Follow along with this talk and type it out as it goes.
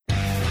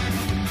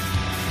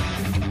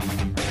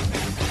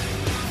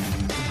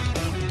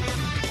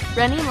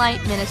Running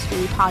Light Ministry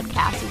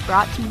podcast is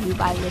brought to you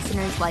by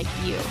listeners like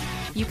you.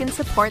 You can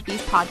support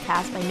these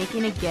podcasts by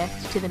making a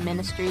gift to the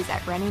ministries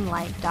at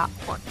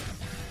runninglight.org.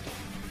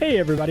 Hey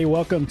everybody,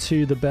 welcome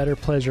to the Better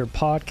Pleasure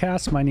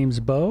podcast. My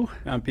name's Bo.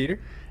 I'm Peter.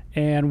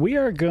 And we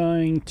are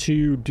going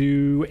to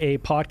do a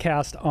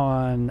podcast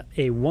on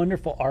a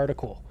wonderful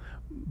article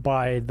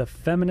by the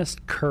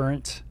Feminist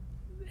Current,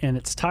 and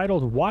it's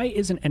titled, "Why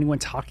Isn't Anyone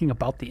Talking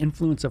About the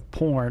Influence of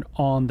Porn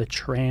on the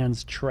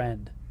Trans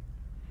Trend?"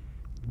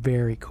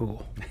 Very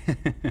cool.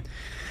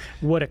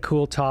 What a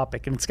cool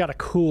topic. And it's got a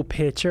cool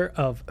picture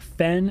of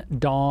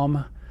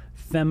Dom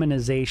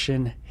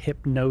feminization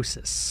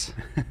hypnosis.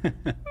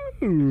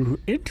 Ooh,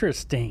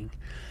 interesting.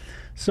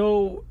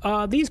 So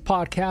these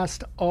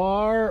podcasts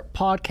are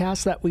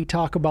podcasts that we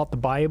talk about the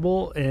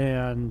Bible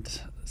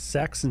and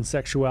sex and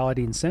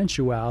sexuality and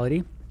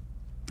sensuality.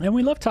 And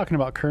we love talking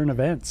about current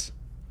events.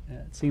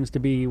 It seems to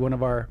be one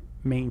of our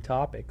main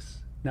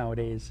topics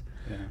nowadays.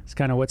 Yeah. It's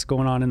kind of what's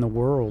going on in the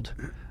world.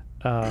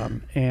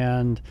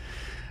 And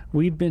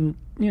we've been,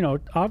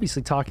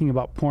 obviously talking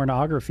about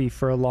pornography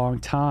for a long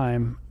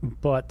time,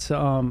 but,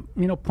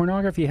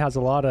 pornography has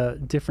a lot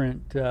of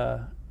different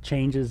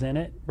changes in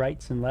it,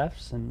 rights and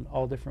lefts and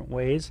all different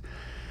ways.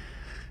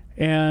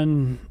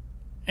 And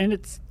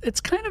it's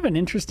kind of an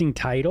interesting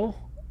title.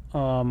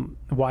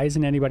 Why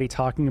isn't anybody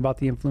talking about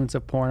the influence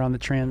of porn on the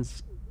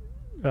trans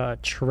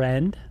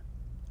trend?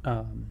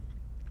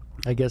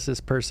 I guess this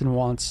person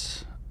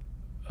wants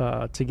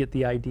to get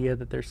the idea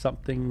that there's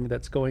something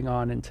that's going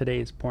on in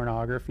today's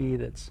pornography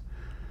that's,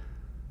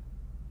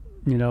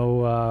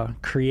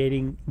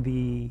 creating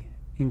the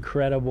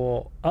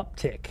incredible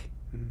uptick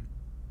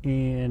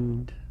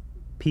in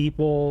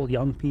people,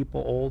 young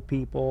people, old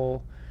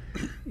people,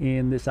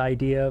 in this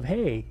idea of,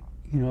 hey,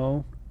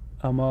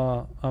 I'm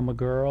a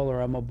girl or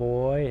I'm a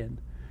boy,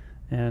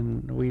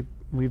 and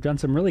we've done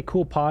some really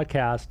cool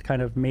podcast,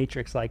 kind of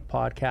Matrix-like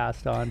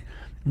podcast on,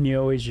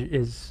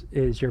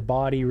 is your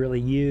body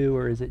really you,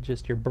 or is it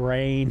just your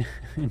brain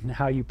and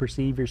how you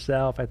perceive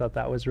yourself? I thought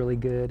that was really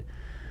good,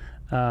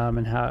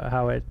 and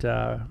how it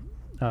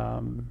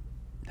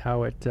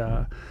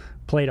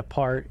plays a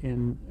part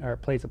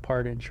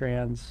in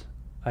trans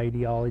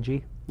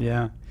ideology.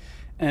 Yeah,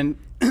 and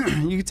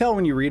you can tell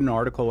when you read an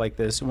article like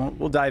this. And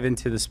we'll dive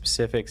into the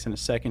specifics in a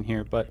second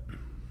here, but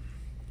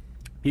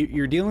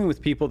you're dealing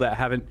with people that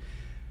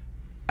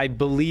I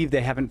believe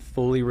they haven't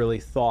fully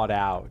really thought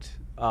out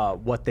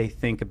what they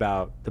think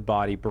about the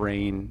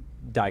body-brain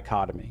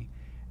dichotomy.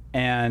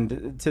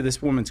 And to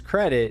this woman's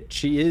credit,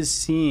 she is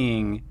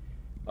seeing,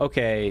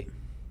 okay,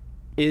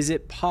 is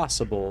it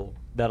possible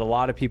that a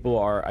lot of people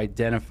are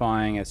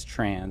identifying as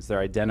trans, they're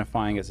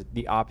identifying as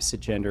the opposite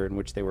gender in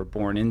which they were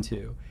born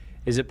into?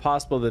 Is it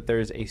possible that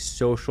there's a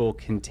social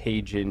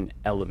contagion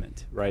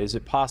element, right? Is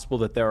it possible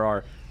that there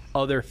are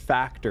other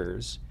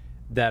factors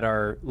that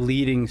are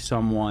leading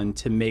someone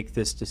to make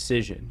this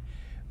decision?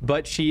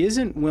 But she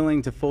isn't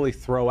willing to fully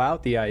throw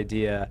out the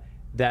idea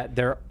that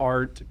there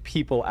aren't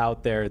people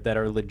out there that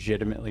are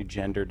legitimately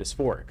gender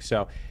dysphoric.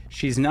 So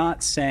she's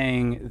not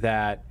saying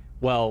that,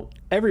 well,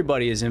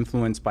 everybody is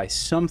influenced by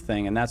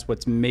something and that's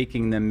what's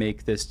making them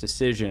make this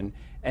decision,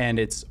 and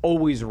it's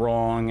always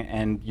wrong,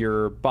 and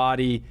your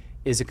body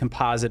is a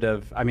composite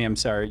of,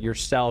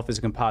 yourself is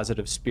a composite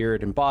of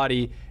spirit and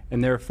body,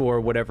 and therefore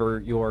whatever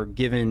your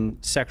given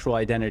sexual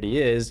identity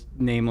is,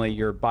 namely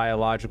your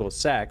biological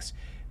sex,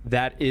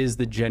 that is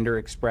the gender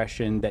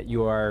expression that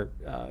you are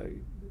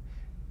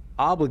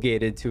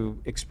obligated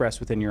to express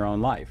within your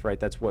own life,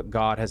 right? That's what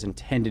God has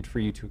intended for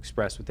you to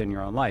express within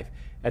your own life.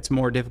 That's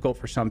more difficult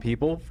for some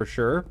people, for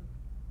sure,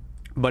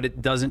 but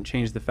it doesn't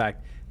change the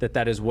fact that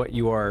that is what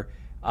you are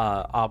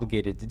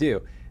obligated to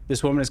do.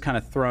 This woman has kind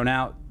of thrown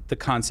out the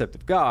concept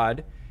of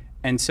God,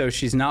 and so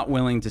she's not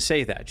willing to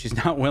say that. She's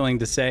not willing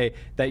to say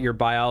that your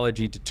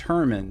biology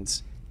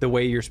determines the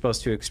way you're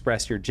supposed to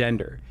express your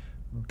gender.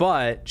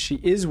 But she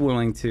is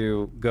willing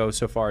to go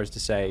so far as to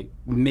say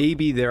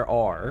maybe there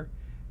are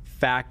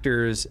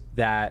factors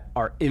that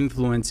are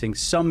influencing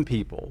some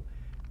people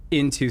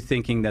into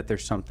thinking that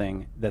there's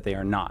something that they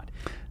are not.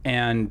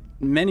 And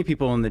many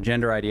people in the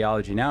gender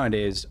ideology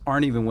nowadays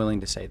aren't even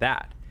willing to say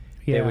that.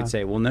 Yeah. They would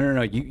say, well,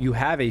 no, you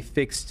have a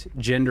fixed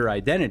gender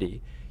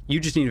identity. You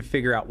just need to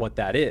figure out what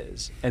that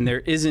is. And there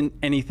isn't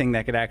anything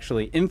that could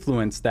actually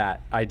influence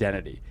that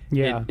identity.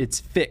 Yeah. It's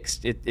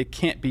fixed. It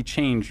can't be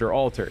changed or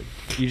altered.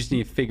 You just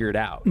need to figure it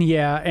out.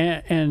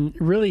 Yeah, and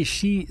really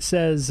she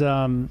says she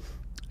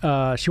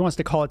wants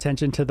to call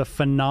attention to the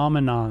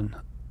phenomenon.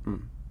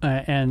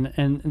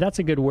 And that's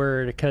a good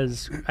word,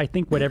 because I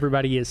think what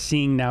everybody is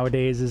seeing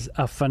nowadays is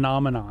a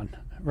phenomenon,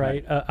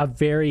 right? A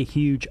very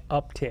huge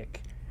uptick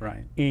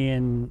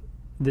in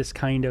this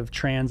kind of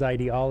trans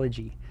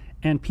ideology.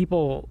 And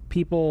people,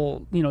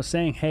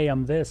 saying, hey,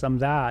 I'm this, I'm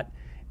that.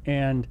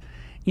 And,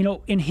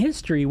 in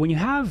history, when you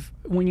have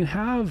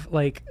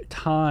like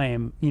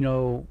time,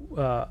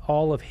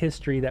 all of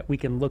history that we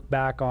can look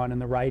back on in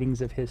the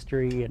writings of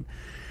history,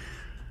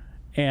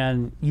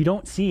 and you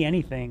don't see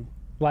anything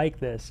like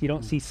this. You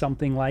don't see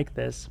something like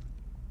this.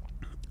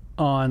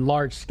 on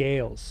large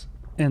scales.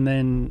 And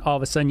then all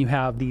of a sudden you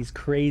have these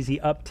crazy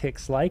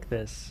upticks like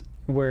this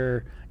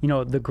where, you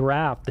know, the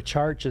graph, the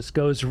chart just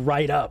goes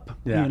right up,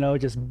 Yeah. you know,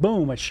 just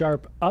boom, a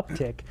sharp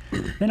uptick.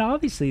 Then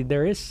obviously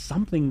there is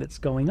something that's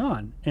going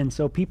on. And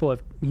so people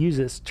have used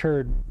this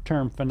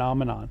term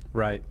phenomenon.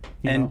 Right.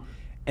 You know?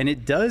 And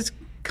it does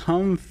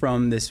come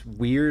from this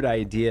weird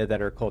idea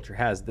that our culture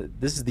has.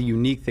 This is the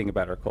unique thing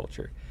about our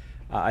culture.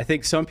 I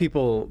think some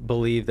people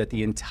believe that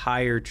the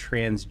entire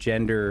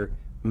transgender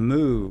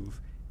move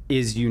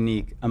is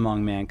unique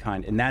among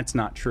mankind, and that's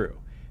not true.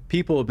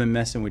 People have been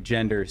messing with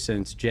gender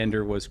since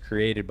gender was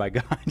created by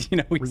God. You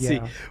know,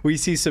 we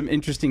see some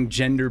interesting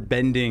gender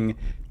bending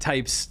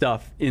type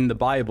stuff in the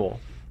Bible,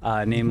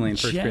 namely in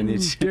 1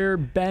 Corinthians. Gender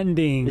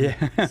bending.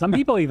 Yeah. Some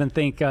people even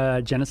think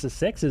Genesis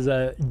 6 is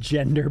a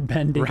gender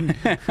bending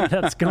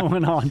that's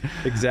going on.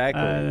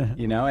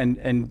 Exactly. You know,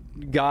 and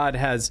God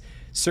has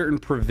certain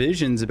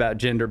provisions about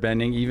gender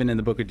bending even in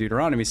the book of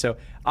Deuteronomy. So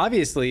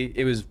obviously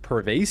it was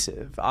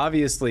pervasive.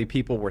 Obviously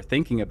people were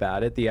thinking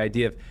about it. The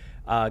idea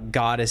of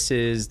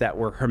goddesses that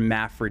were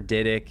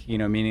hermaphroditic, you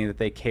know, meaning that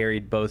they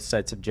carried both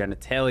sets of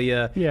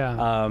genitalia.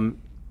 Yeah.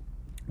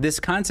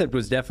 This concept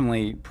was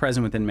definitely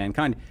present within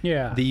mankind.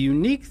 Yeah. The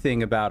unique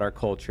thing about our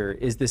culture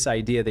is this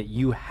idea that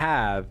you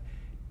have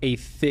a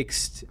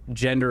fixed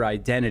gender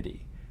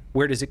identity.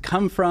 Where does it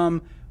come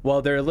from?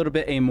 Well, they're a little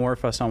bit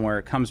amorphous on where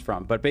it comes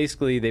from, but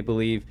basically they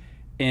believe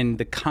in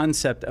the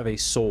concept of a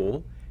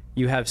soul.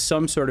 You have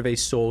some sort of a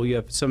soul, you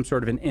have some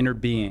sort of an inner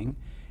being,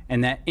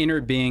 and that inner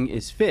being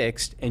is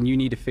fixed, and you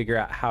need to figure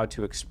out how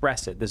to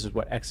express it. This is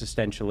what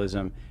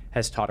existentialism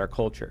has taught our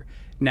culture.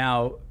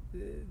 Now,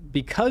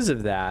 because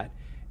of that,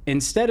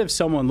 instead of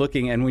someone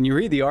looking, and when you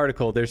read the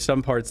article, there's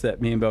some parts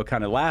that me and Bo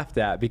kind of laughed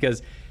at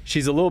because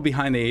she's a little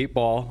behind the 8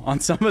 ball on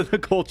some of the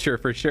culture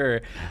for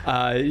sure.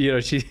 You know,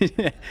 she,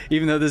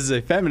 even though this is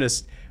a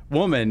feminist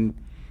woman,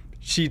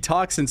 she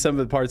talks in some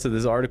of the parts of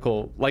this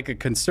article like a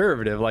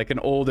conservative, like an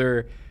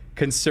older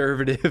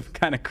conservative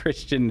kind of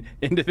Christian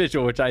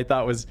individual, which I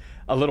thought was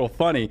a little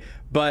funny.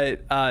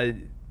 But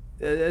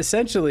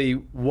essentially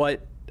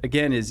what,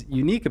 again, is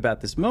unique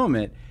about this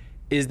moment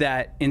is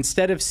that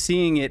instead of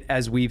seeing it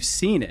as we've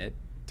seen it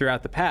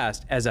throughout the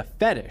past as a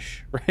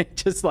fetish, right?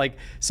 Just like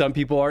some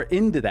people are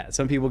into that.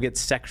 Some people get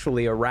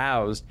sexually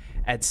aroused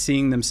at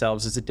seeing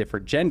themselves as a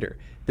different gender.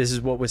 This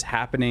is what was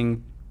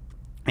happening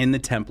in the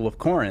Temple of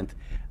Corinth.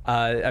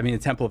 The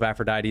Temple of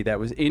Aphrodite that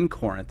was in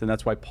Corinth, and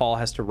that's why Paul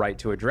has to write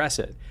to address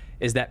it,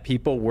 is that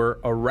people were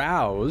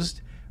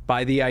aroused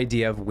by the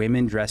idea of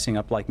women dressing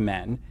up like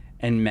men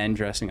and men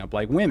dressing up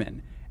like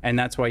women. And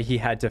that's why he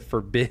had to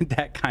forbid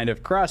that kind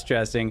of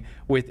cross-dressing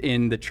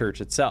within the church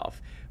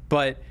itself.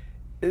 But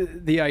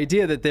the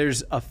idea that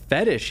there's a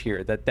fetish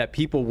here, that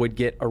people would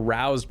get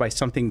aroused by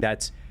something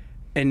that's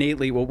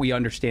innately what we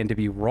understand to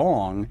be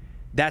wrong,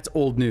 that's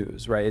old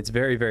news, right? It's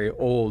very, very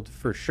old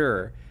for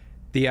sure.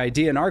 The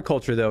idea in our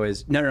culture, though,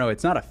 is no,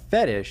 it's not a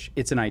fetish,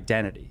 it's an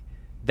identity.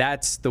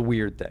 That's the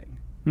weird thing.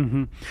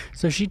 Mm-hmm.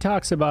 So she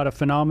talks about a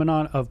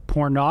phenomenon of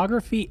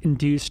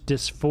pornography-induced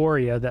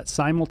dysphoria that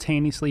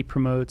simultaneously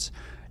promotes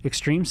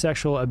extreme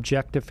sexual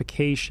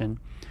objectification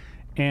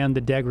and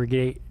the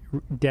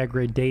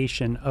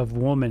degradation of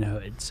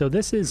womanhood. So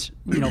this is,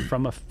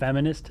 from a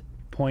feminist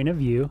point of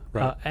view,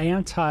 right.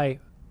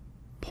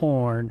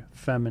 Anti-porn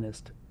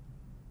feminist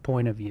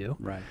point of view.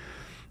 Right.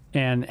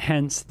 And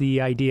hence the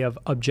idea of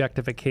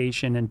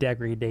objectification and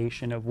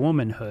degradation of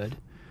womanhood.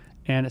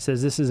 And it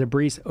says this is a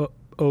brief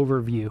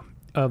overview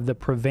of the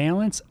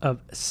prevalence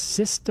of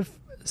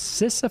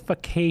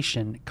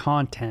sissification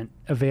content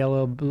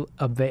available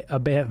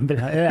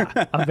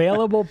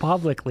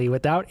publicly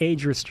without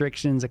age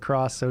restrictions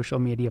across social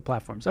media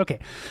platforms. Okay,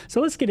 so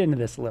let's get into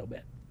this a little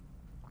bit.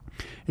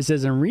 It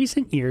says, in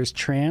recent years,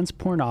 trans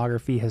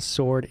pornography has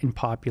soared in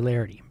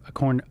popularity.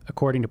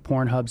 According to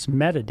Pornhub's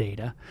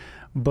metadata,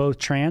 both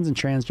trans and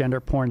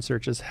transgender porn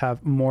searches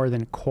have more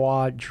than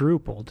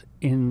quadrupled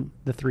in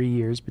the 3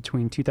 years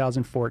between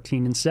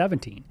 2014 and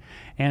 17.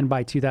 And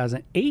by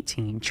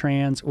 2018,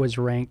 trans was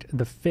ranked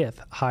the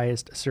 5th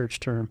highest search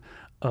term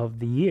of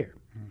the year.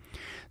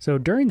 So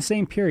during the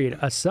same period,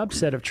 a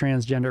subset of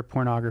transgender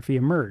pornography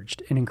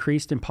emerged and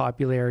increased in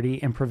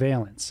popularity and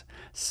prevalence.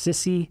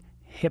 Sissy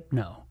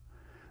Hypno.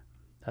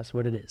 That's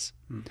what it is.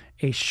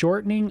 A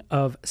shortening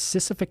of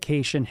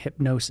sissification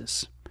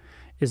hypnosis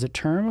is a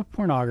term of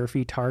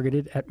pornography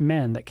targeted at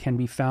men that can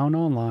be found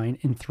online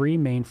in 3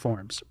 main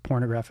forms: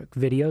 pornographic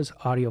videos,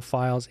 audio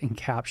files, and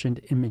captioned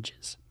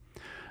images.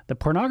 The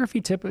pornography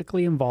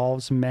typically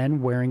involves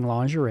men wearing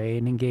lingerie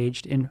and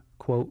engaged in,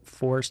 quote,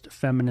 forced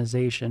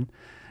feminization,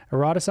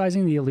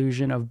 eroticizing the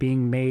illusion of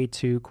being made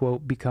to,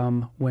 quote,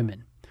 become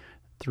women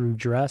through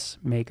dress,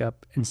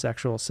 makeup, and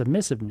sexual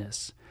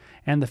submissiveness,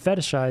 and the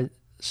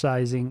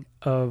fetishizing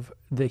of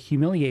the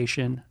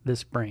humiliation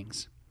this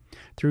brings.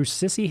 Through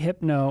Sissy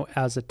Hypno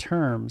as a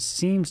term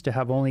seems to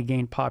have only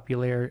gained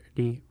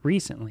popularity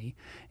recently,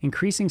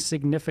 increasing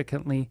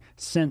significantly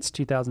since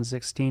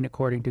 2016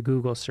 according to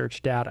Google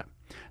search data.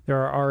 There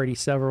are already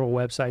several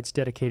websites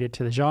dedicated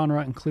to the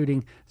genre,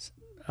 including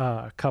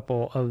a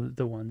couple of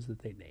the ones that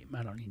they name.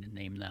 I don't need to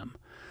name them.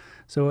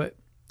 So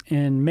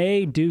in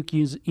May, Duke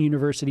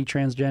University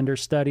Transgender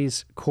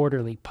Studies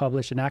Quarterly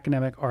published an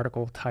academic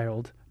article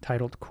titled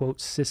quote,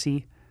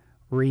 Sissy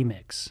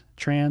Remix,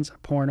 Trans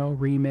Porno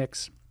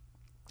Remix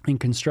in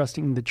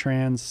Constructing the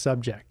Trans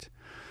Subject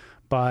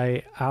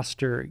by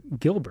Aster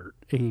Gilbert,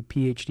 a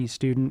PhD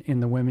student in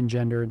the Women,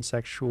 Gender, and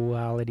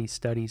Sexuality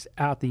Studies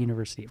at the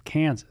University of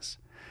Kansas.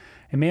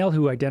 A male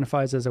who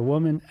identifies as a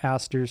woman,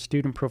 Aster's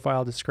student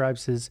profile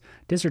describes his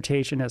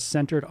dissertation as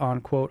centered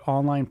on, quote,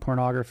 online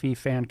pornography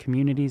fan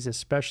communities,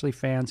 especially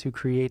fans who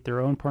create their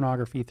own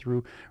pornography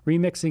through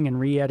remixing and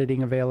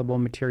re-editing available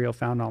material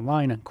found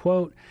online,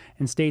 unquote,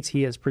 and states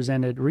he has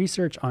presented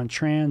research on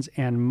trans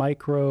and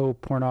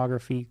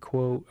micro-pornography,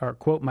 quote, or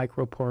quote,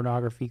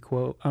 micro-pornography,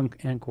 quote,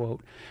 end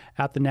quote,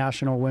 at the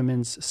National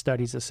Women's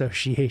Studies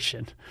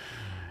Association.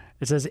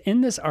 It says, in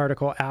this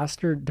article,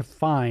 Aster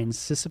defines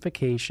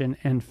sissification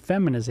and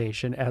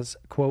feminization as,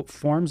 quote,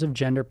 forms of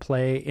gender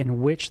play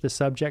in which the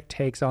subject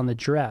takes on the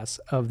dress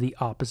of the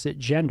opposite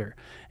gender,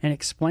 and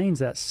explains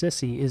that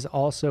sissy is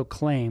also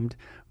claimed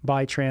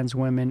by trans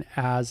women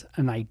as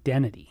an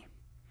identity.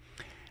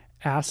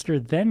 Aster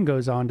then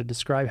goes on to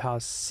describe how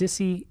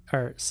sissy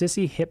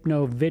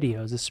hypno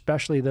videos,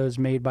 especially those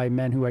made by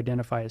men who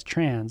identify as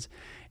trans,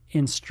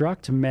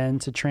 instruct men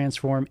to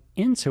transform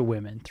into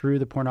women through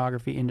the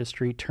pornography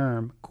industry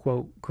term,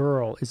 quote,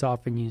 girl is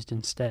often used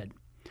instead.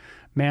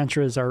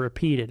 Mantras are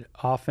repeated,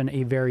 often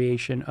a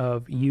variation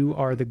of you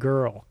are the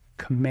girl,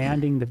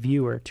 commanding the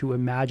viewer to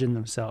imagine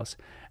themselves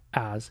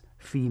as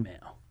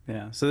female.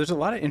 Yeah, so there's a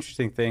lot of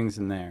interesting things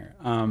in there.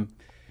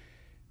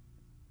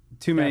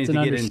 Too many to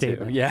get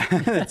into. Yeah,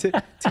 too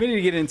many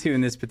to get into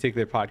in this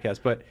particular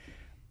podcast, but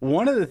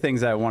one of the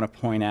things I want to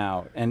point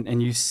out,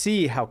 and you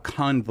see how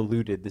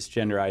convoluted this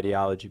gender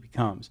ideology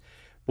becomes,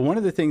 but one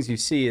of the things you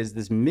see is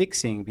this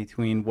mixing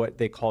between what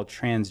they call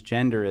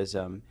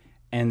transgenderism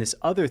and this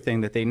other thing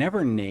that they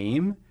never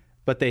name,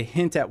 but they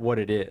hint at what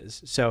it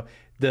is. So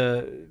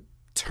the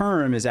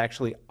term is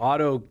actually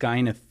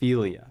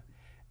autogynephilia,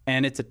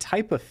 and it's a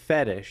type of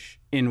fetish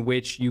in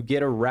which you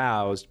get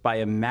aroused by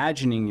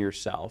imagining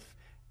yourself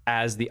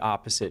as the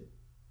opposite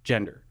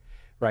gender,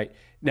 right?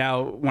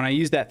 Now, when I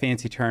use that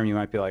fancy term, you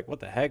might be like,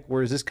 what the heck?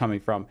 Where is this coming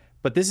from?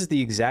 But this is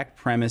the exact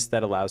premise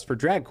that allows for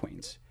drag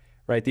queens,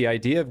 right? The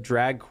idea of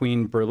drag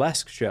queen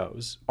burlesque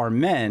shows are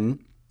men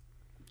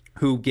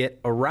who get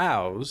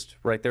aroused,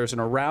 right? There's an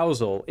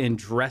arousal in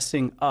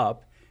dressing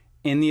up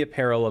in the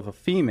apparel of a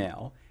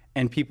female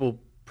and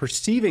people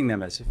perceiving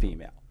them as a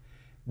female.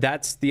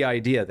 That's the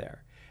idea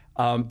there.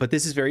 But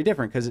this is very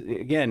different because,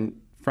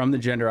 again, from the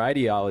gender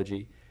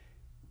ideology,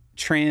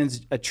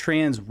 a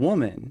trans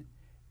woman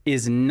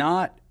is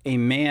not a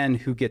man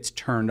who gets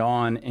turned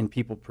on and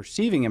people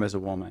perceiving him as a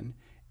woman.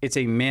 It's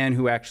a man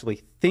who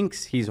actually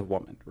thinks he's a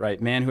woman,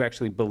 right? Man who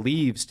actually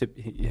believes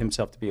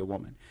himself to be a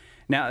woman.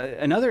 Now,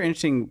 another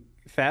interesting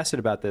facet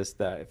about this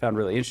that I found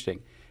really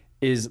interesting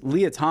is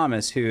Leah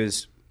Thomas, who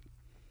is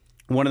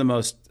one of the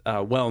most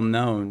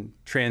well-known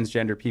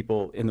transgender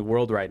people in the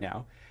world right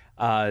now.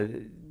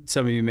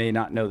 Some of you may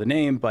not know the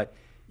name, but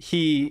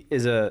he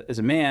is a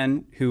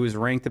man who is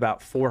ranked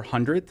about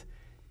 400th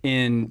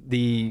in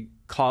the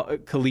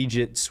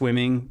collegiate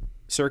swimming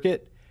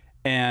circuit,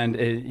 and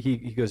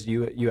he goes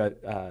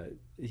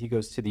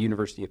to the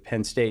University of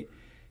Penn State.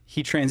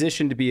 He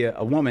transitioned to be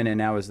a woman and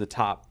now is the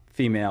top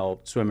female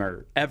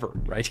swimmer ever,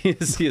 right? He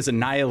has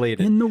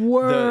annihilated in the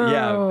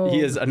world. He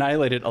has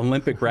annihilated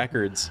Olympic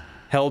records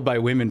held by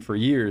women for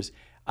years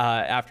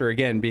after,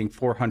 again, being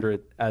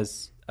 400th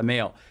as a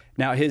male.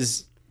 Now,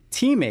 his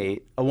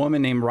teammate, a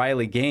woman named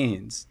Riley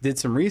Gaines, did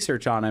some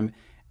research on him,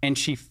 and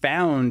she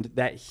found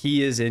that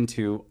he is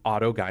into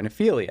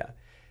autogynephilia.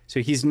 So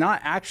he's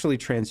not actually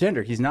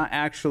transgender. He's not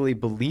actually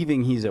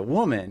believing he's a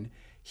woman.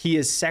 He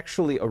is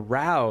sexually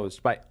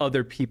aroused by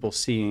other people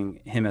seeing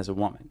him as a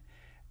woman.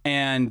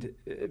 And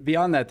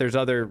beyond that, there's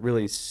other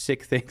really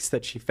sick things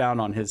that she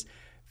found on his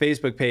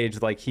Facebook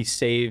page, like he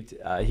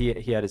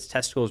had his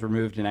testicles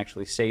removed and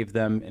actually saved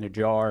them in a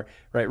jar,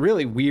 right?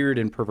 Really weird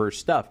and perverse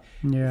stuff.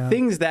 Yeah.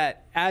 Things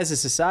that, as a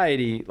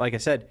society, like I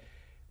said,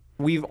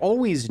 we've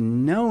always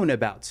known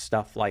about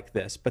stuff like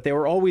this, but they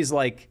were always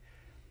like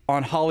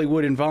on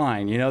Hollywood and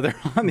Vine, they're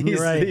on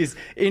these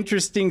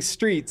interesting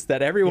streets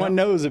that everyone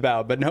knows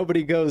about, but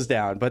nobody goes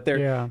down. But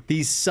they're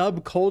these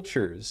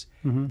subcultures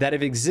that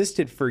have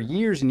existed for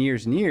years and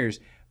years and years.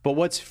 But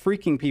what's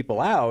freaking people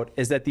out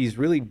is that these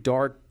really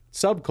dark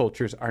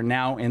subcultures are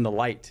now in the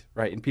light,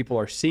 right? And people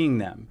are seeing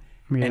them,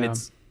 and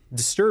it's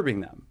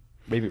disturbing them,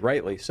 maybe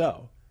rightly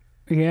so.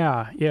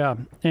 Yeah.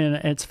 And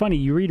it's funny,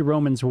 you read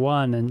Romans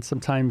 1, and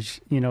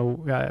sometimes,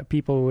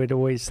 people would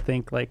always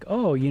think like,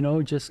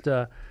 just,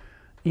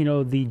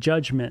 the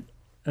judgment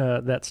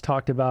that's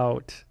talked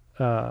about,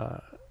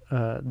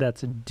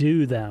 that's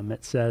due them,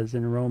 it says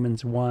in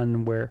Romans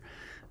 1, where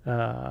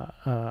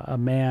a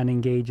man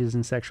engages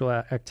in sexual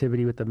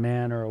activity with a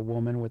man or a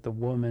woman with a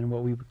woman,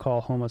 what we would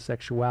call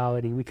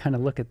homosexuality, we kind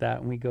of look at that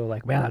and we go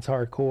like, man, that's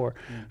hardcore.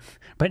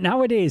 But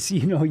nowadays,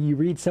 you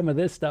read some of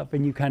this stuff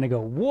and you kind of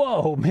go,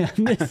 whoa, man,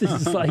 this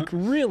is like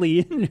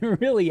really,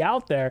 really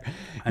out there.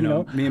 I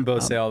know. Me and Bo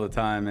say all the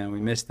time, man,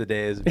 we miss the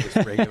days of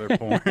just regular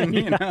porn.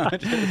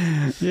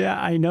 Yeah,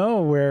 I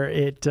know where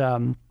it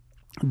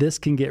this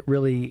can get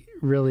really,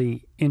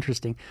 really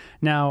interesting.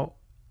 Now,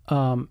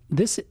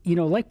 this,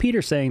 like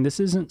Peter's saying, this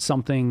isn't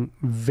something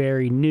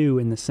very new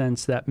in the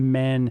sense that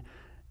men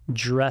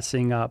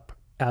dressing up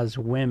as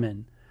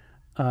women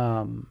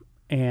and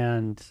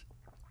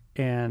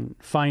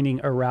finding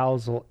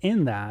arousal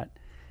in that,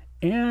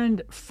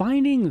 and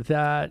finding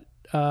that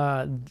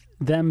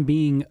them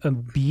being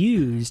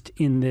abused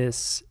in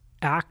this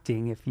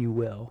acting, if you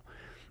will,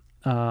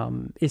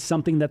 is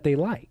something that they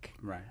like.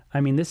 Right. I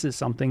mean, this is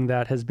something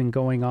that has been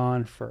going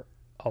on for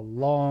a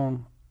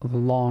long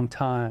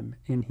time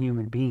in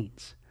human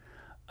beings.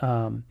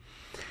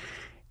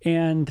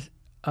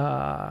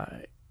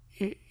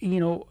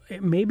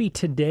 Maybe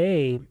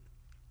today,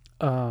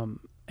 and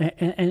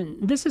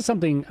this is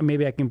something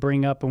maybe I can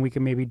bring up and we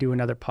can maybe do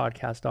another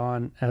podcast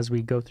on as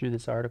we go through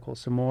this article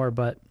some more,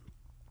 but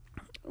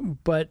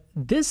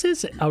this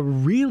is a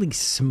really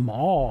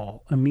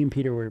small, and me and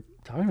Peter were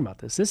talking about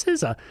this. This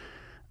is a,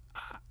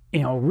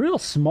 real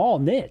small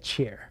niche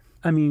here.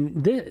 I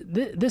mean,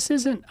 this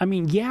isn't,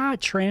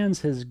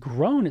 trans has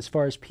grown as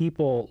far as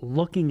people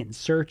looking and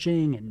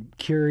searching and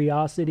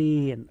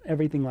curiosity and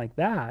everything like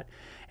that.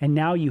 And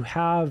now you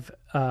have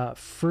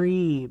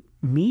free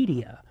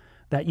media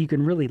that you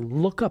can really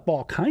look up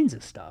all kinds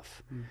of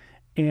stuff.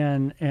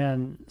 And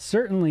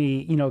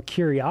certainly,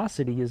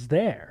 curiosity is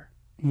there,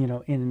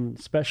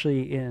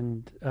 especially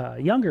in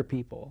younger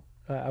people,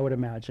 I would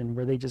imagine,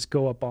 where they just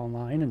go up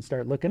online and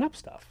start looking up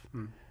stuff,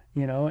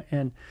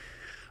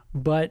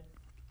 but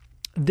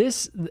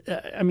this,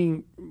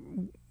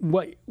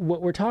 what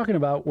we're talking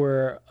about,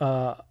 where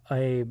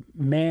a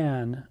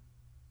man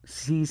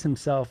sees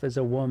himself as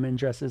a woman,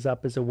 dresses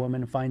up as a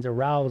woman, finds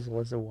arousal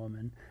as a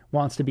woman,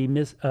 wants to be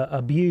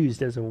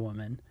abused as a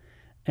woman,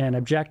 and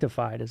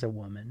objectified as a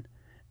woman,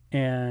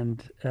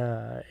 and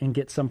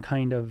get some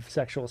kind of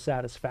sexual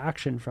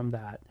satisfaction from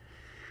that.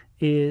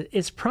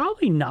 It's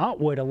probably not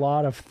what a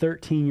lot of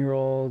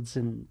 13-year-olds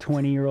and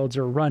 20-year-olds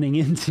are running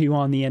into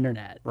on the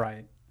internet.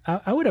 Right.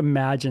 I would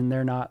imagine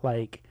they're not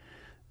like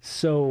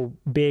so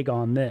big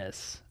on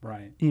this.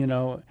 Right. We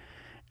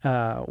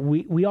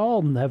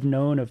all have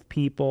known of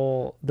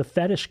people. The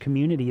fetish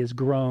community has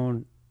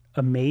grown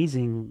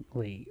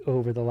amazingly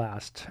over the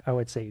last, I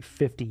would say,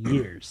 50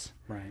 years.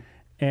 Right.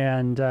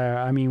 And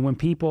when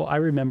people, I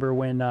remember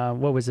when,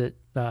 what was it?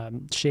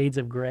 Shades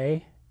of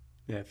Grey.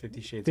 Yeah,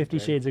 50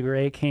 Shades of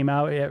Grey came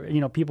out.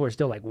 People are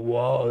still like,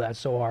 whoa, that's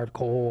so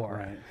hardcore.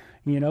 Right.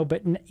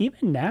 But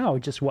even now,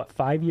 just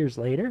 5 years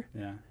later,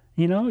 yeah,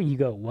 you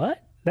go,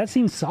 what? That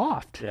seems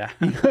soft. Yeah.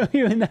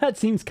 Even that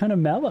seems kind of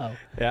mellow.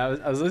 Yeah,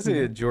 I was listening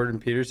to Jordan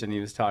Peterson. He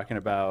was talking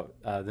about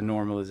the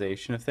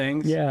normalization of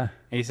things. Yeah.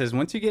 And he says,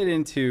 once you get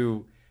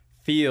into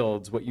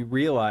fields, what you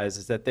realize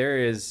is that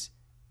there's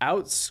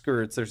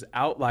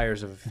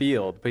outliers of a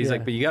field. But he's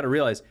like, but you got to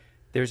realize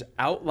there's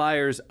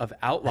outliers of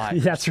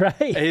outliers. That's right.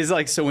 And he's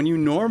like, so when you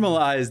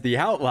normalize the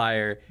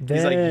outlier,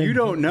 he's like, you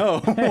don't know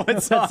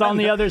what's on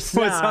the other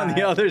side. What's on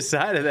the other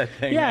side of that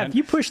thing. Yeah, man. If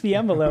you push the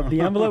envelope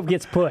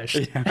gets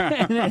pushed.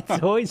 And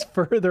it's always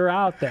further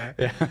out there.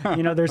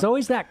 Yeah. There's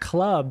always that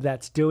club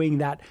that's doing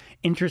that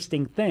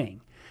interesting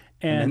thing.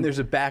 And then there's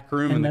a back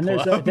room in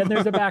the club. Then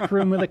there's a back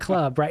room with a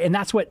club, right? And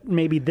that's what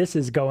maybe this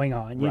is going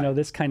on,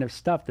 this kind of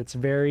stuff that's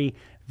very,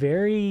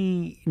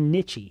 very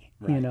niche-y,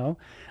 right.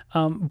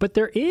 But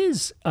there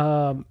is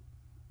a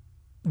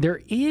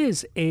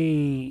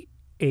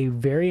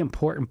very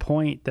important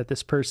point that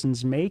this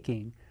person's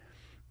making,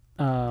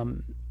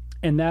 and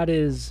that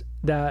is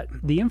that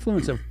the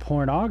influence of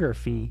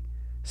pornography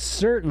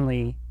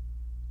certainly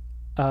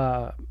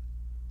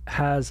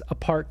has a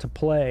part to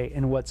play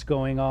in what's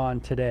going on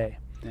today.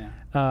 Yeah.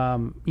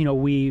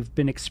 We've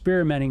been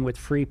experimenting with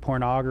free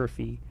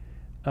pornography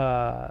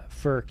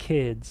for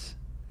kids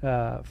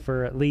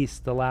for at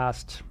least the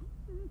last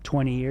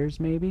 20 years,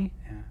 maybe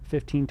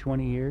 15,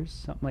 20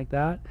 years, something like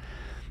that.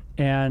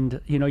 And,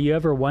 you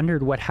ever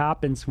wondered what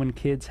happens when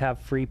kids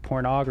have free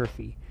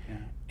pornography?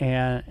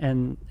 Yeah.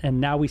 And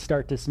now we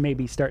start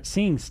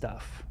seeing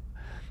stuff.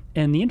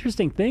 And the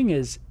interesting thing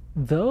is,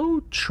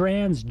 though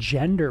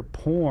transgender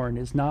porn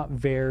is not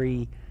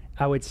very,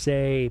 I would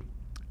say,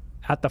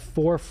 at the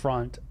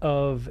forefront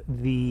of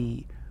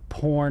the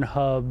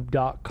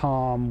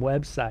Pornhub.com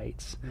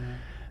websites,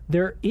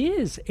 there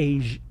is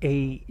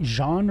a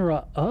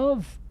genre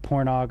of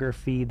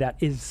pornography that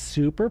is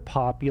super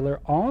popular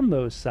on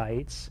those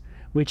sites,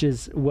 which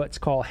is what's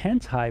called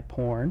hentai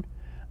porn,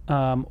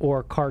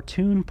 or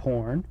cartoon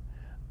porn,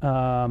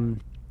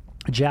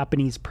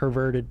 Japanese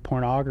perverted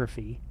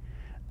pornography,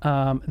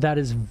 that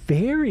is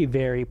very,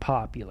 very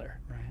popular.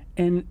 Right.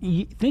 And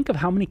you think of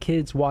how many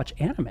kids watch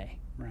anime.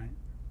 Right.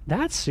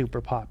 That's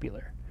super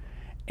popular.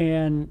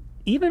 And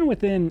even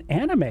within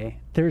anime,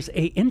 there's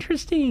a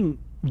interesting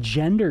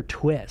gender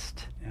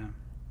twist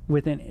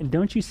within.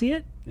 Don't you see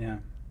it? Yeah.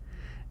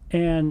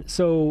 And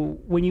so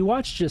when you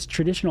watch just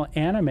traditional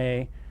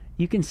anime,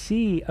 you can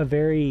see a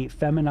very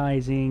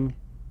feminizing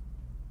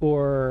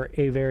or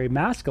a very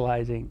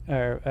masculizing,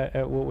 or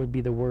what would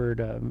be the word?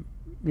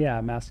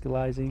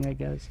 Masculizing, I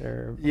guess.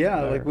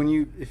 Like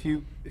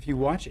if you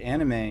watch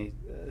anime,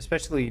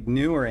 especially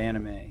newer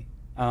anime,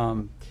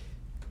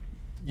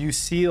 you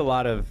see a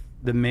lot of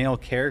the male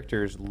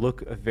characters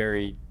look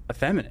very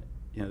effeminate.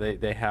 You know,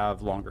 they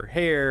have longer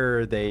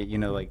hair. They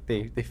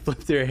they flip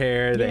their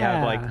hair. They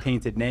have like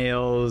painted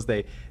nails.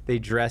 They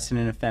dress in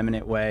an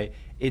effeminate way.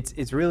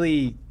 It's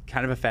really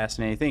kind of a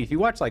fascinating thing. If you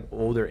watch like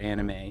older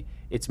anime,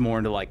 it's more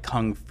into like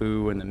kung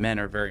fu, and the men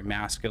are very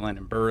masculine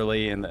and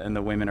burly, and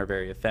the women are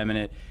very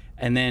effeminate.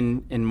 And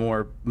then in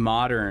more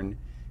modern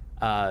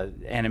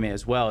anime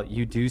as well,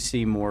 you do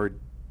see more,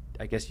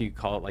 I guess you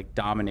call it like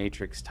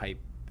dominatrix type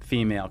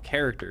female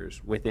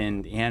characters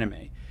within the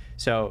anime.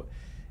 So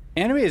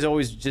anime has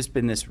always just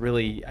been this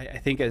really, I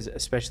think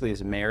especially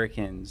as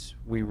Americans,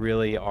 we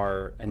really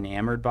are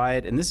enamored by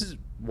it. And this is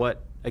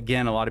what,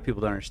 again, a lot of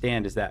people don't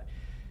understand, is that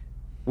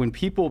when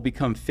people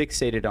become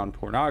fixated on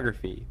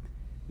pornography,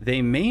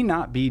 they may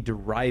not be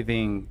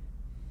deriving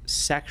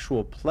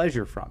sexual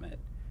pleasure from it,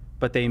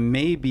 but they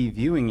may be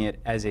viewing it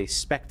as a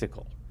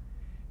spectacle.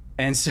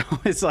 And so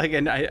it's like,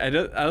 and I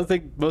don't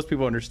think most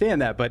people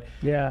understand that, but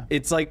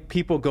it's like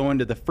people going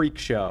to the freak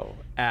show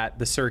at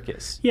the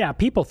circus. Yeah,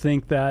 people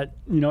think that,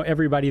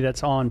 everybody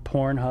that's on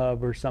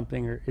Pornhub or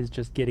something is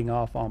just getting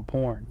off on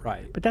porn.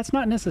 Right. But that's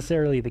not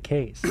necessarily the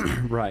case.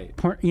 Right.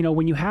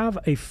 When you have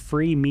a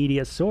free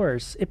media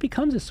source, it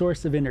becomes a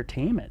source of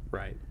entertainment.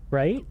 Right.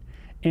 Right?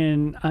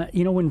 And,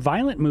 when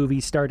violent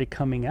movies started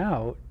coming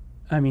out,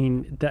 I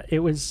mean, it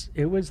was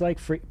like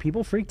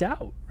people freaked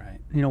out. Right.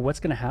 What's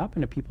going to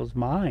happen to people's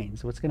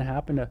minds? What's going to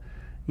happen to,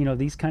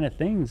 these kind of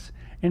things?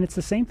 And it's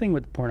the same thing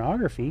with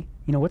pornography.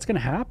 What's going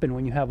to happen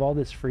when you have all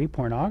this free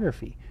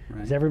pornography?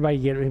 Right. Is everybody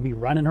going to be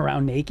running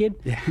around naked?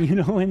 Yeah.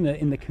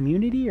 In the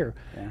community, or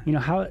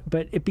how?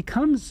 But it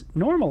becomes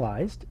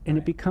normalized, and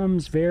it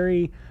becomes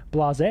very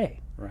blasé.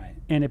 Right.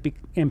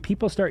 And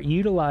people start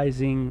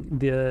utilizing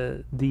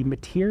the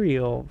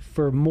material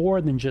for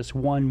more than just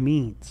one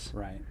means.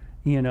 Right.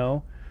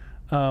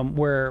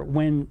 Where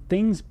when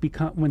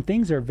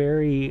things are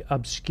very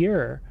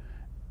obscure,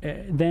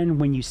 then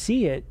when you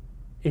see it,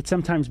 it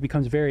sometimes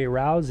becomes very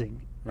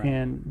arousing.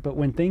 Right. But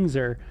when things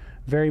are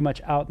very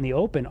much out in the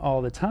open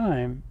all the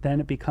time, then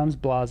it becomes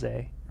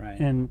blasé. Right.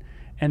 And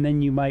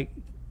then you might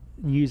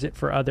use it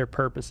for other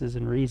purposes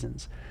and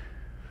reasons.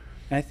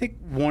 And I think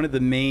one of the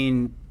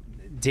main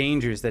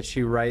dangers that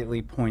she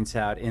rightly points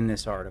out in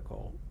this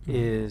article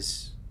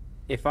is,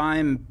 if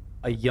I'm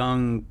a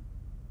young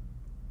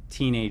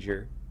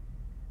teenager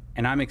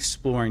and I'm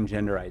exploring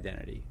gender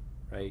identity,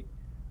 right?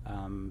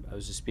 I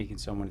was just speaking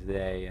to someone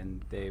today,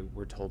 and they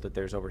were told that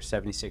there's over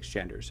 76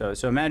 genders.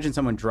 So imagine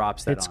someone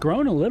drops that. It's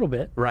grown a little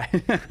bit, right?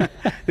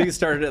 I think it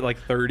started at like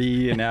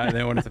 30, and now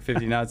they went up to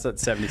 50. Now it's at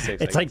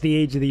 76. It's like the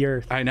age of the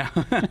earth. I know.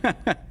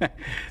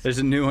 There's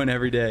a new one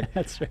every day.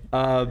 That's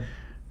right.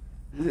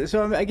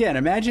 So again,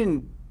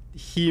 imagine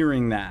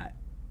hearing that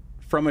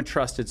from a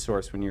trusted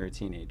source when you're a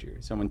teenager,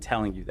 someone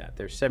telling you that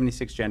there's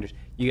 76 genders,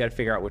 you got to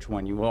figure out which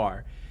one you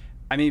are.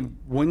 I mean,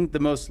 wouldn't the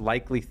most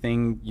likely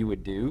thing you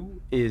would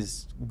do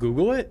is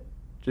Google it?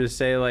 Just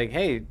say like,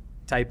 hey,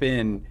 type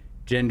in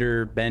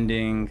gender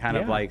bending, kind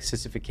of like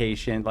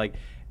sissification,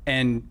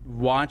 and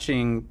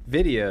watching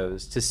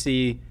videos to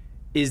see,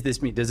 is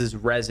this me? Does this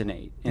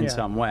resonate in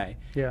some way?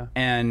 Yeah.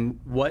 And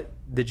what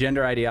the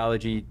gender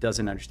ideology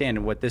doesn't understand,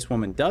 and what this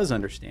woman does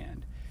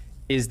understand,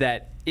 is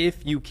that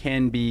if you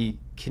can be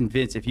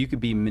convinced, if you could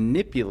be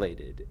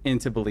manipulated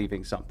into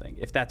believing something,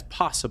 if that's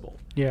possible,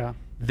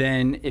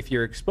 then if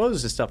you're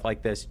exposed to stuff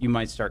like this, you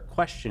might start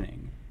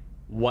questioning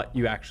what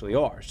you actually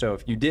are. So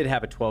if you did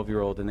have a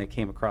 12-year-old and they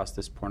came across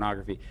this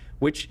pornography,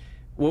 what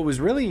was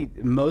really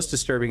most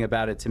disturbing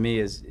about it to me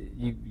is,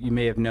 you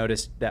may have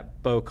noticed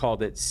that Bo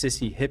called it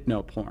Sissy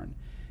Hypno porn.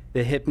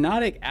 The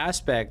hypnotic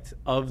aspect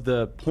of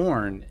the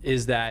porn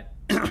is that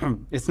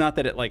it's not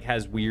that it like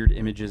has weird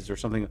images or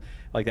something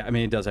like that. I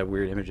mean, it does have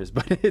weird images,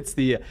 but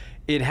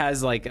it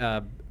has like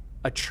a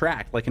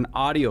track, like an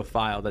audio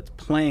file that's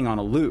playing on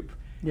a loop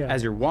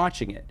as you're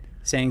watching it,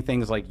 saying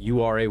things like,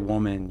 you are a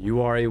woman,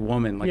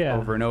 like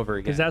over and over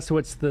again. Because that's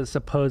what's the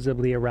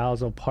supposedly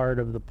arousal part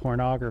of the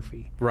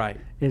pornography. Right.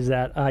 Is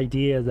that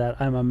idea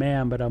that I'm a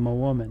man, but I'm a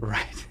woman.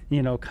 Right.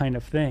 Kind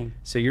of thing.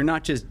 So you're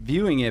not just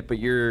viewing it, but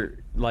you're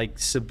like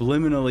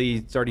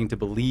subliminally starting to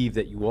believe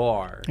that you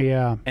are.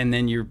 Yeah. And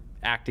then you're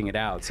acting it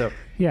out. So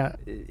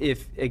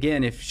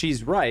if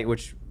she's right,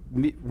 which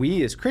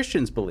we as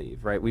Christians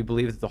believe, right? We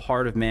believe that the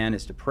heart of man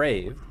is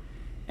depraved.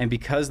 And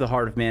because the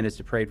heart of man is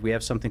depraved, we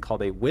have something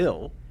called a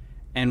will,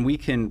 and we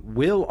can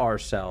will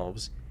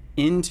ourselves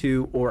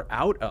into or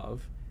out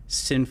of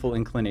sinful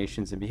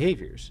inclinations and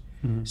behaviors.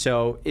 Mm-hmm.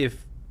 So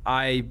if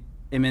I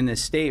am in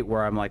this state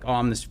where I'm like, oh,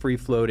 I'm this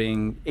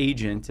free-floating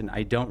agent, and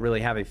I don't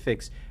really have a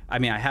fixed, I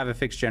mean, I have a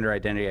fixed gender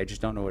identity, I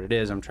just don't know what it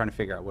is, I'm trying to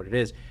figure out what it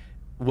is.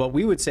 What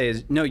we would say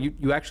is, no,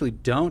 you actually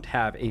don't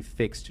have a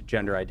fixed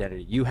gender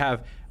identity. You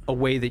have a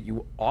way that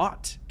you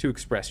ought to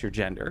express your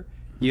gender.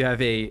 You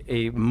have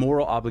a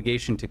moral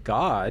obligation to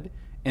God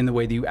in the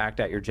way that you act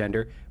out your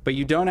gender, but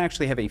you don't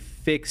actually have a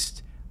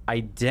fixed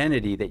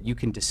identity that you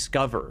can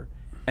discover,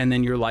 and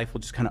then your life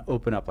will just kind of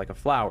open up like a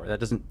flower. That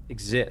doesn't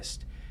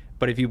exist.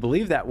 But if you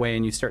believe that way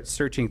and you start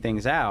searching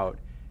things out,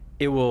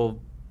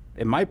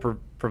 it might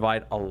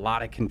provide a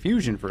lot of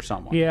confusion for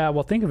someone. Yeah,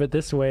 well, think of it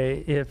this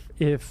way: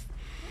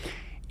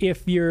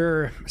 if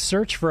your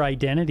search for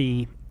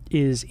identity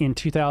is in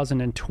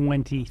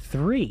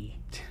 2023,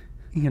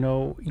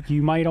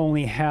 you might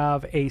only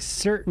have a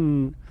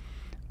certain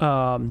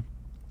bag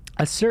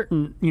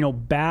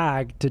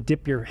to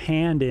dip your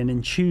hand in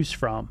and choose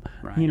from.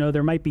 Right.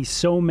 There might be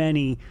so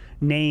many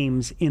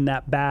names in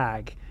that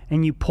bag,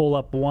 and you pull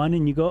up one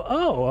and you go,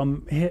 oh,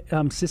 I'm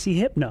Sissy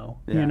Hypno,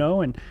 yeah.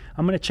 And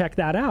I'm going to check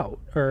that out,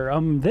 or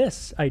I'm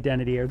this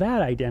identity or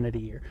that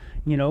identity, or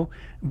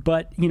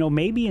but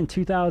maybe in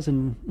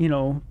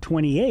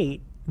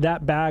 2028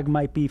 that bag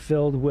might be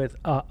filled with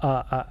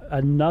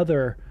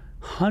another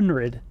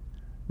 100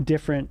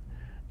 different.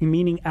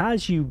 Meaning,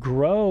 as you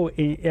grow,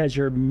 as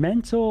your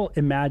mental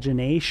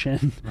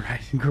imagination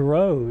right.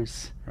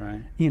 grows,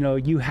 right.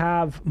 You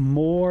have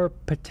more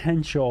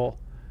potential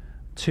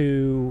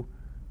to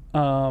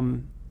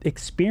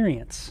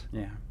experience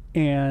yeah.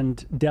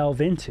 and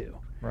delve into.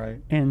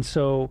 Right. And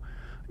so,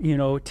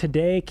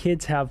 today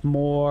kids have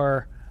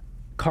more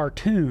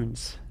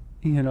cartoons,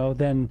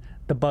 than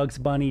the Bugs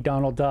Bunny,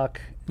 Donald Duck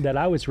that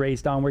I was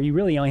raised on, where you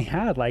really only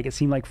had, it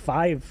seemed like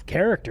 5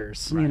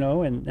 characters, right.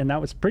 And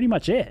that was pretty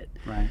much it.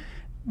 Right.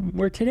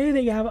 Where today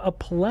they have a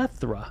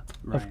plethora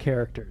right. of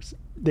characters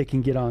they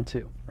can get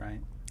onto. Right.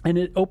 And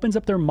it opens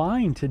up their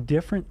mind to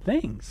different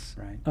things.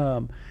 Right.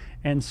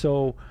 And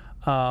so,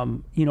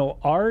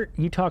 art,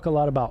 you talk a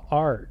lot about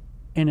art.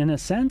 And in a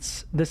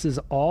sense, this is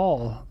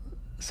all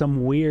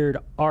some weird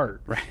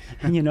art, right.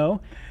 And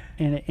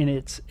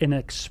it's an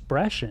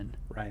expression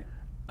right.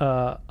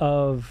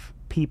 Of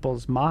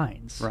people's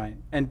minds. Right.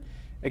 And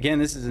again,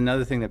 this is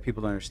another thing that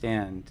people don't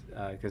understand,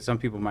 because some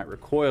people might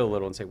recoil a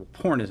little and say, well,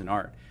 porn isn't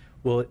art.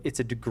 Well, it's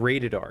a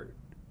degraded art,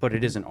 but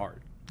it isn't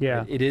art.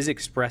 Yeah. It is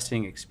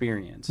expressing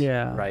experience.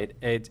 Yeah. Right.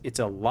 It's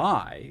a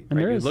lie. And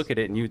right. You look at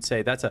it and you would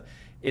say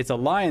it's a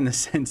lie in the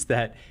sense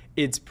that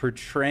it's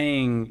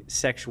portraying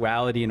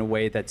sexuality in a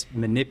way that's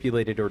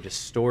manipulated or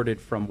distorted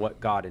from what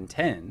God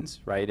intends.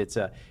 Right. It's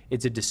a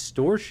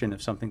distortion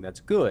of something that's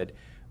good,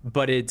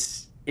 but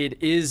it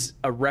is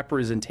a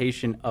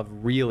representation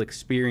of real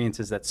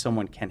experiences that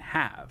someone can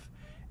have.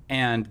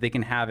 And they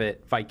can have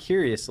it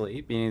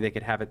vicariously, meaning they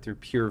could have it through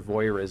pure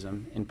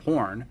voyeurism in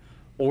porn,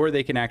 or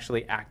they can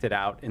actually act it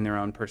out in their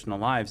own personal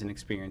lives and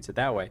experience it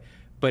that way.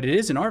 But it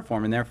is an art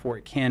form, and therefore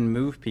it can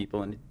move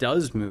people, and it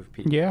does move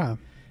people. Yeah.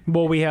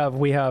 Well, we have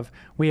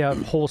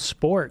whole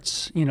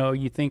sports.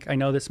 You think, I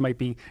know this might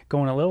be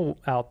going a little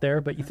out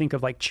there, but you think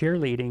of like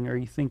cheerleading, or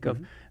you think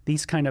of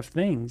these kind of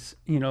things,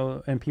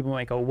 and people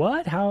might go,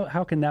 what?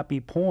 How can that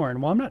be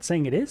porn? Well, I'm not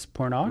saying it is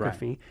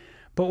pornography, right.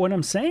 But what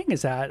I'm saying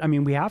is that,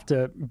 we have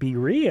to be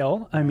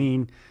real.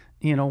 Right.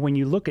 When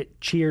you look at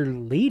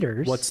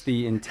cheerleaders, what's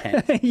the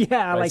intent?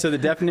 Yeah. Right? So the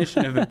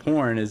definition of a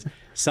porn is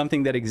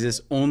something that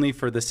exists only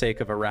for the sake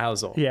of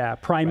arousal. Yeah.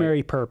 Primary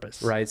right?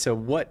 purpose. Right. So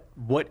what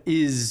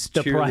is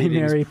the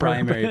cheerleading's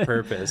primary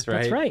purpose,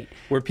 right? That's right.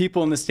 Were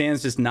people in the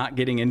stands just not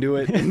getting into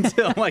it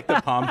until like the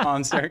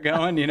pom-poms start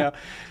going,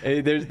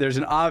 There's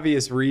an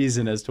obvious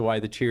reason as to why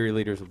the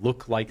cheerleaders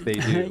look like they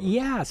do.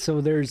 Yeah. So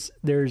there's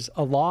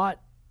a lot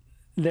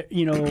that,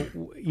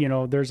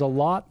 there's a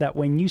lot that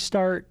when you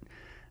start,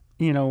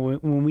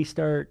 when we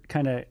start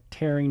kind of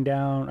tearing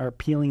down or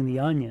peeling the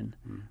onion,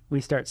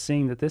 we start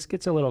seeing that this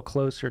gets a little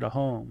closer to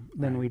home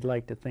than we'd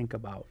like to think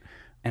about.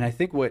 And I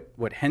think what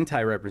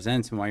hentai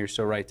represents, and why you're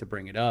so right to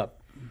bring it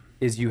up,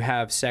 is you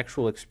have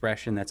sexual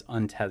expression that's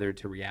untethered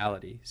to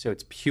reality. So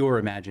it's pure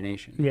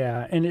imagination.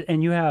 Yeah,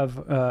 and you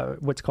have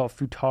what's called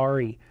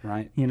futari,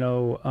 right?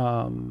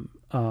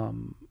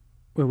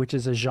 Which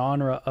is a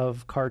genre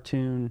of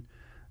cartoon,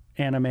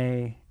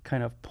 anime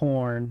kind of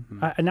porn.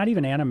 Not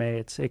even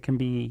anime.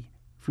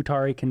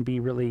 Futari can be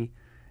really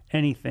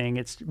anything.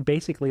 It's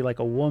basically like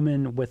a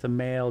woman with a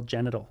male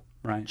genitalia.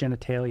 Right.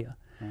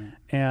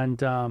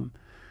 And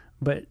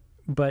but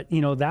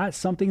that's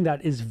something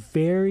that is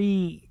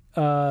very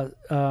out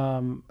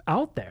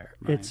there.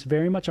 Right. It's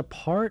very much a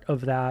part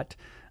of that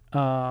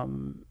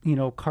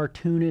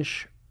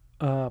cartoonish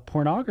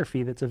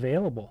pornography that's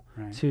available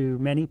to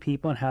many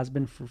people and has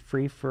been for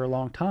free for a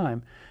long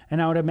time.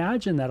 And I would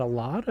imagine that a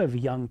lot of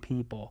young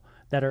people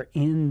that are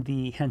in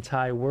the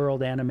hentai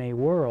world, anime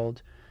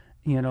world,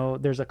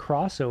 there's a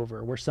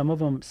crossover where some of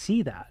them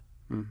see that.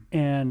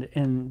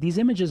 And these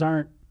images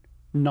aren't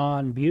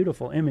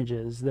non-beautiful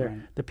images.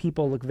 The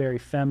people look very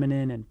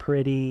feminine and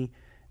pretty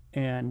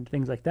and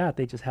things like that.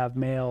 They just have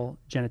male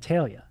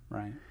genitalia.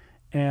 Right.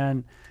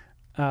 And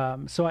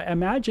So I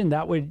imagine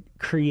that would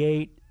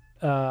create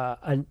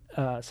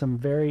some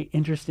very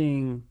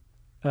interesting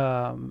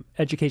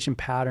education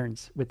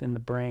patterns within the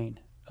brain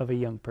of a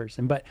young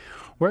person. But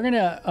we're going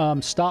to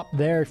stop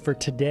there for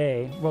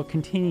today. We'll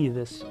continue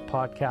this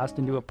podcast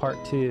and do a part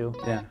 2.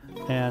 Yeah.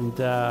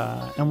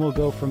 And we'll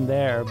go from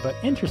there. But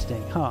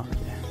interesting, huh?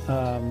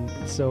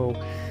 So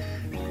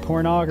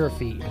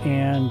pornography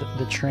and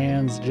the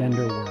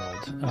transgender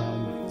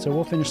world. So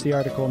we'll finish the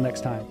article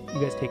next time.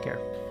 You guys take care.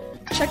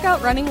 Check out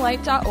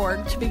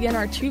runninglight.org to begin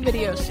our 2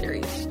 video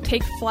series,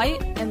 Take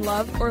Flight and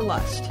Love or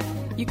Lust.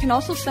 You can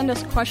also send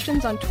us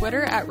questions on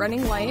Twitter at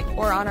Running Light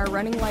or on our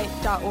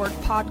runninglight.org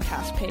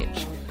podcast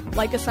page.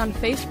 Like us on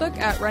Facebook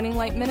at Running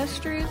Light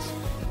Ministries.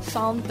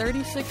 Psalm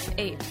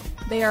 36:8.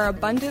 They are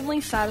abundantly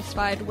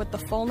satisfied with the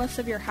fullness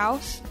of your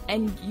house,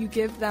 and you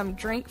give them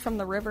drink from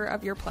the river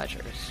of your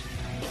pleasures.